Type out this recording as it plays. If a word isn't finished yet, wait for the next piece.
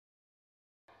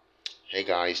Hey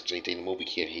guys, JT the Movie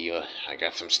Kid here. I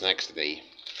got some snacks today.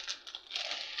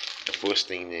 The first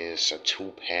thing is a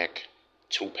two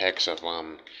packs of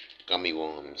gummy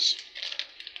worms.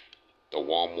 The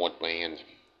Walmart brand.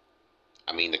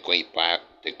 I mean the Great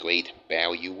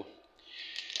Value.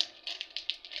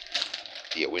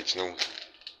 The original.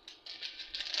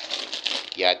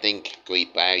 Yeah, I think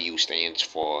Great Value stands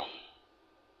for.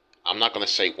 I'm not gonna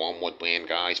say Walmart brand,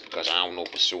 guys, because I don't know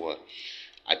for sure.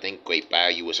 I think Great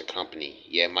Value is a company.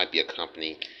 Yeah, it might be a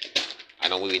company. I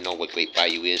don't really know what Great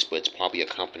Value is, but it's probably a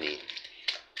company.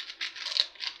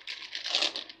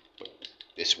 But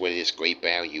this is what it is, Great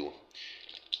Value.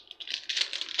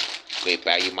 Great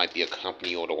Value might be a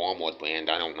company or the Walmart brand,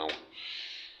 I don't know.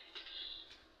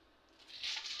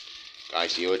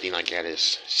 Guys, the other thing I got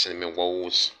is cinnamon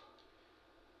rolls.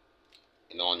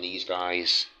 And on these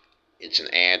guys, it's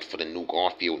an ad for the new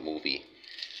Garfield movie.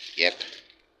 Yep.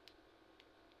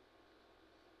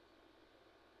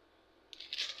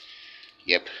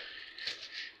 Yep.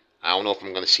 I don't know if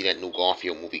I'm going to see that new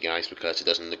Garfield movie, guys, because it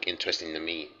doesn't look interesting to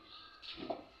me.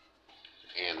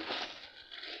 And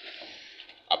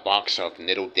a box of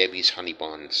Little Debbie's Honey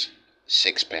Buns,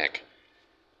 6-pack.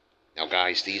 Now,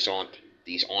 guys, these aren't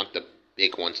the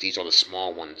big ones. These are the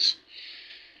small ones.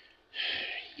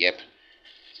 Yep.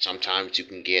 Sometimes you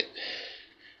can get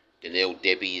the Little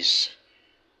Debbie's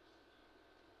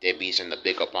in the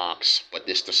bigger box, but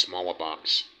this is the smaller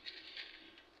box.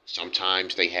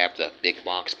 Sometimes they have the big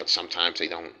box, but sometimes they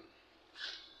don't.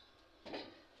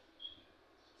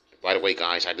 By the way,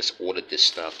 guys, I just ordered this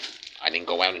stuff. I didn't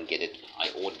go out and get it. I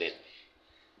ordered it.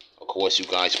 Of course, you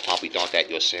guys probably thought that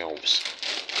yourselves.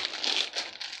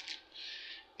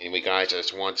 Anyway, guys, I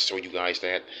just wanted to show you guys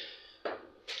that.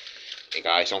 Hey,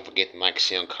 guys, don't forget to like,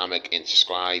 share, comment, and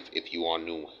subscribe if you are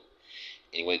new.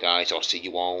 Anyway, guys, I'll see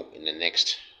you all in the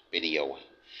next video.